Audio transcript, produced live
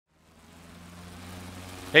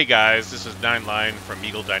Hey guys, this is Nine Line from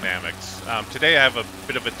Eagle Dynamics. Today I have a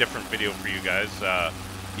bit of a different video for you guys. The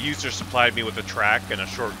user supplied me with a track and a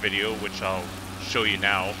short video, which I'll show you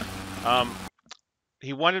now. Um,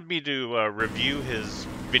 he wanted me to review his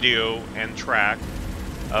video and track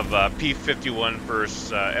of P-51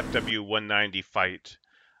 versus FW-190 fight.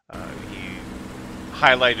 He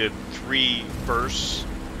highlighted 3 bursts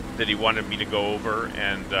that he wanted me to go over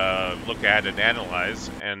and look at and analyze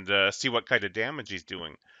and see what kind of damage he's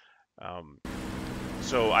doing.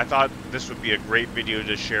 So I thought this would be a great video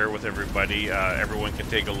to share with everybody. Everyone can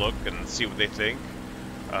take a look and see what they think.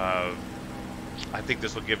 Uh, I think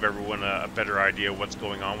this will give everyone a better idea of what's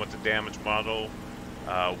going on with the damage model,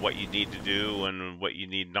 what you need to do, and what you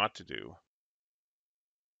need not to do.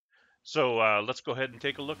 So let's go ahead and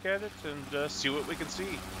take a look at it and see what we can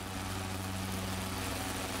see.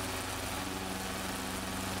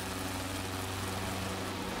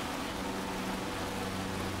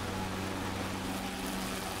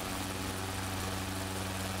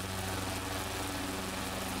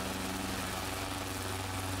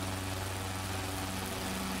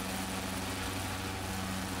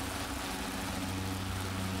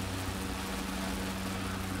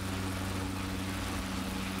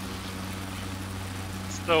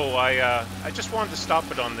 So I just wanted to stop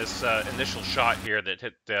it on this initial shot here that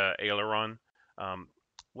hit the aileron.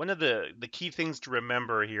 One of the key things to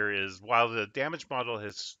remember here is while the damage model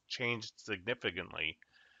has changed significantly,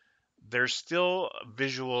 there's still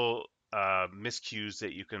visual miscues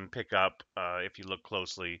that you can pick up if you look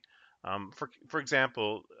closely. For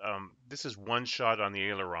example, this is one shot on the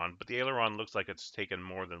aileron, but the aileron looks like it's taken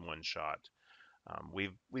more than one shot.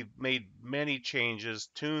 We've made many changes,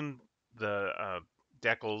 tuned the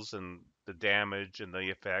decals and the damage and the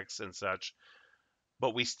effects and such,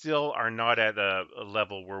 but we still are not at a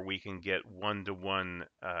level where we can get one-to-one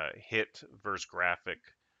hit versus graphic.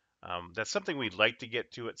 That's something we'd like to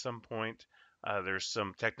get to at some point. There's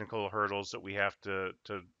some technical hurdles that we have to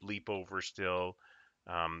leap over still,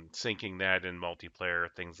 syncing that in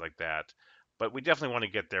multiplayer, things like that. But we definitely want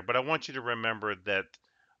to get there. But I want you to remember that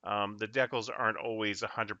the decals aren't always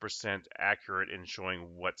 100% accurate in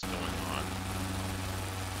showing what's going on.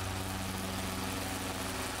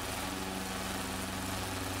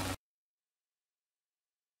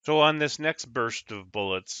 So on this next burst of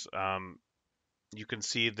bullets, you can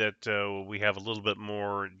see that we have a little bit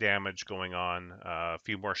more damage going on, a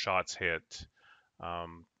few more shots hit.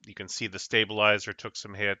 You can see the stabilizer took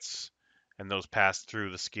some hits, and those passed through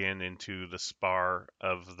the skin into the spar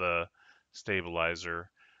of the stabilizer.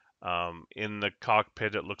 In the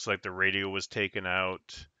cockpit, it looks like the radio was taken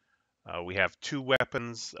out. We have 2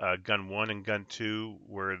 weapons, gun 1 and gun 2,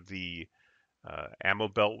 where the ammo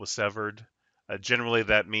belt was severed. Generally,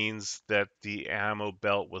 that means that the ammo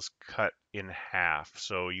belt was cut in half.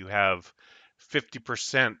 So you have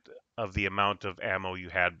 50% of the amount of ammo you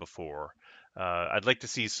had before. I'd like to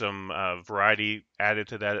see some variety added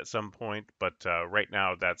to that at some point, but right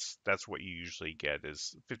now that's what you usually get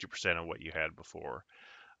is 50% of what you had before.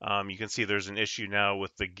 You can see there's an issue now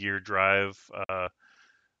with the gear drive.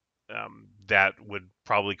 That would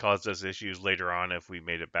probably cause us issues later on if we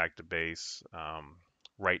made it back to base.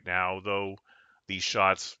 Right now, though, these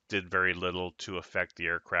shots did very little to affect the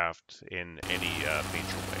aircraft in any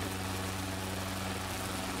major way.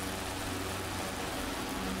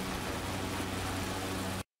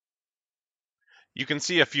 You can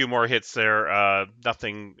see a few more hits there.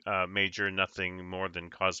 Nothing major, nothing more than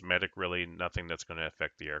cosmetic, really. Nothing that's going to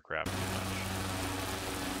affect the aircraft too much.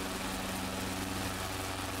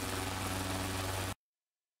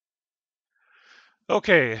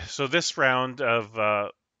 Okay, so this round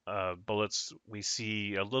of bullets, we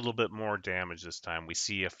see a little bit more damage this time. We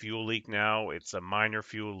see a fuel leak now. It's a minor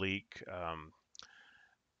fuel leak.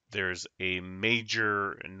 There's a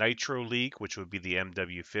major nitro leak, which would be the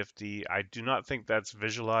MW50. I do not think that's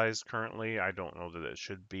visualized currently. I don't know that it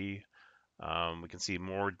should be. We can see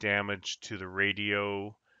more damage to the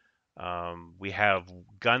radio. We have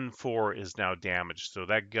gun 4 is now damaged, so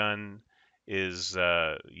that gun is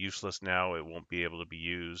useless now. It won't be able to be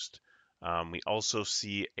used. We also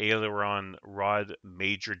see aileron rod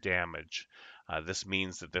major damage. This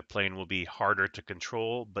means that the plane will be harder to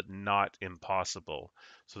control, but not impossible.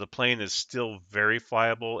 So the plane is still very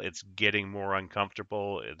flyable. It's getting more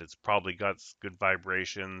uncomfortable. It's probably got good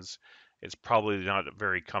vibrations. It's probably not a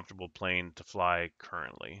very comfortable plane to fly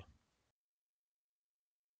currently.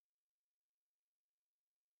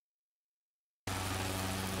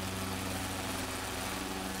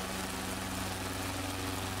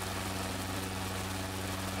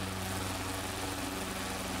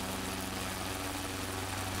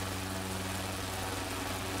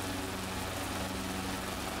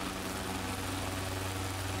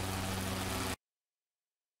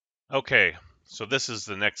 Okay, so this is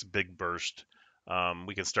the next big burst.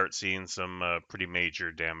 We can start seeing some pretty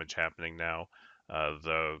major damage happening now.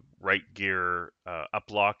 The right gear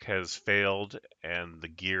uplock has failed, and the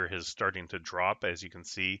gear is starting to drop, as you can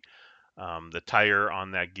see. The tire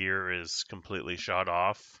on that gear is completely shot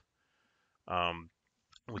off. Um,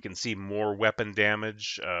 we can see more weapon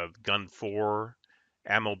damage. Gun 4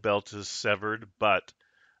 ammo belt is severed, but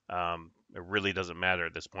it really doesn't matter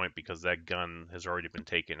at this point because that gun has already been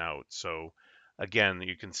taken out. So again,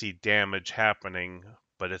 you can see damage happening,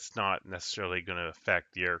 but it's not necessarily going to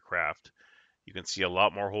affect the aircraft. You can see a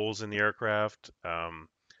lot more holes in the aircraft. You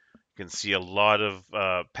can see a lot of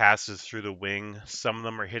passes through the wing. Some of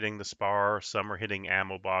them are hitting the spar, some are hitting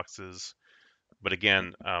ammo boxes. But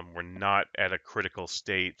again, we're not at a critical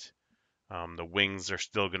state. The wings are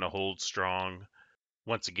still going to hold strong.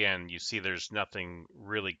 Once again, you see there's nothing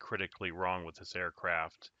really critically wrong with this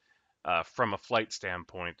aircraft. From a flight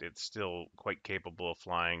standpoint, it's still quite capable of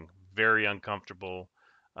flying. Very uncomfortable.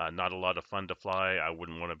 Not a lot of fun to fly. I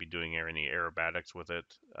wouldn't want to be doing any aerobatics with it,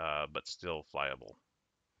 but still flyable.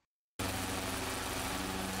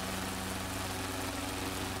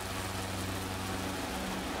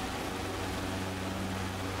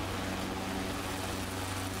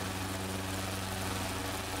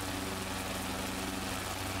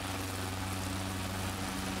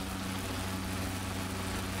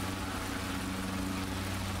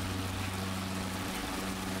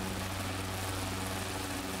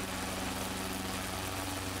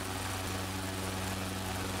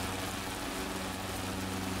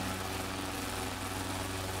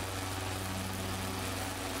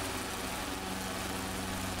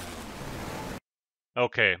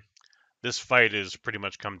 Okay, this fight is pretty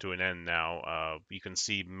much come to an end now. You can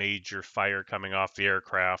see major fire coming off the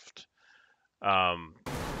aircraft. Um,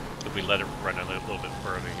 if we let it run a little bit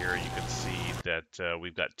further here, you can see that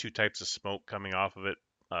we've got two types of smoke coming off of it,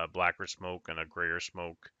 blacker smoke and a grayer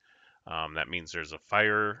smoke. That means there's a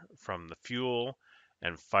fire from the fuel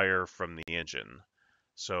and fire from the engine.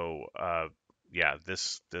 So yeah,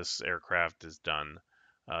 this aircraft is done.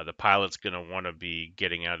 The pilot's going to want to be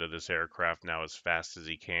getting out of this aircraft now as fast as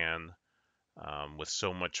he can. With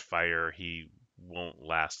so much fire, he won't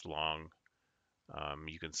last long.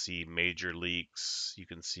 You can see major leaks. You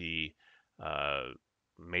can see uh,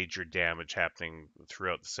 major damage happening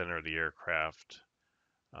throughout the center of the aircraft.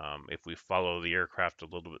 If we follow the aircraft a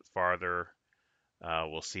little bit farther,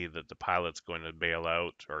 we'll see that the pilot's going to bail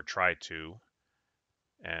out or try to,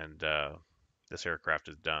 and this aircraft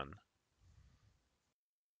is done.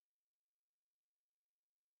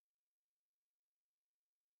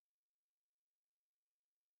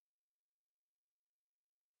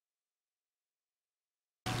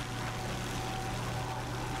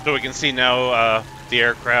 So we can see now the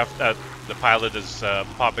aircraft, the pilot is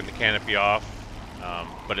popping the canopy off,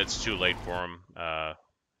 but it's too late for him.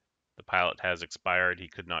 The pilot has expired. He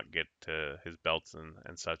could not get his belts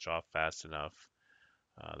and such off fast enough.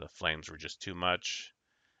 The flames were just too much,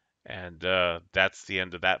 and that's the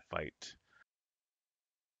end of that fight.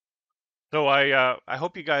 So I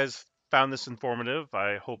hope you guys found this informative.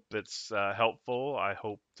 I hope it's helpful. I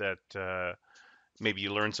hope that maybe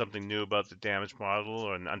you learned something new about the damage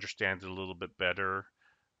model and understand it a little bit better.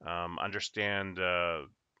 Understand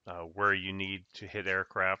where you need to hit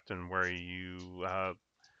aircraft and where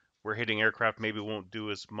hitting aircraft maybe won't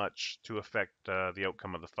do as much to affect the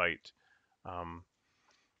outcome of the fight. Um,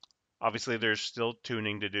 Obviously, there's still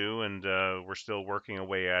tuning to do, and we're still working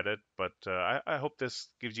away at it. But I hope this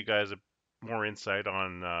gives you guys more insight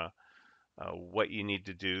on what you need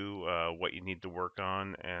to do, what you need to work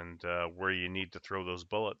on, and where you need to throw those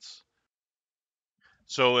bullets.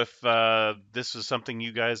 So if this is something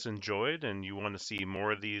you guys enjoyed and you want to see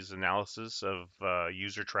more of these analysis of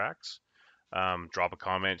user tracks, drop a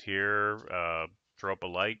comment here, throw up a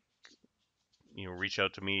like, reach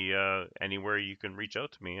out to me anywhere you can reach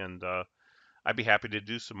out to me, and I'd be happy to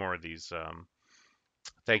do some more of these.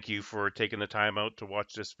 Thank you for taking the time out to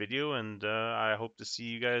watch this video, and I hope to see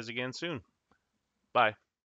you guys again soon. Bye.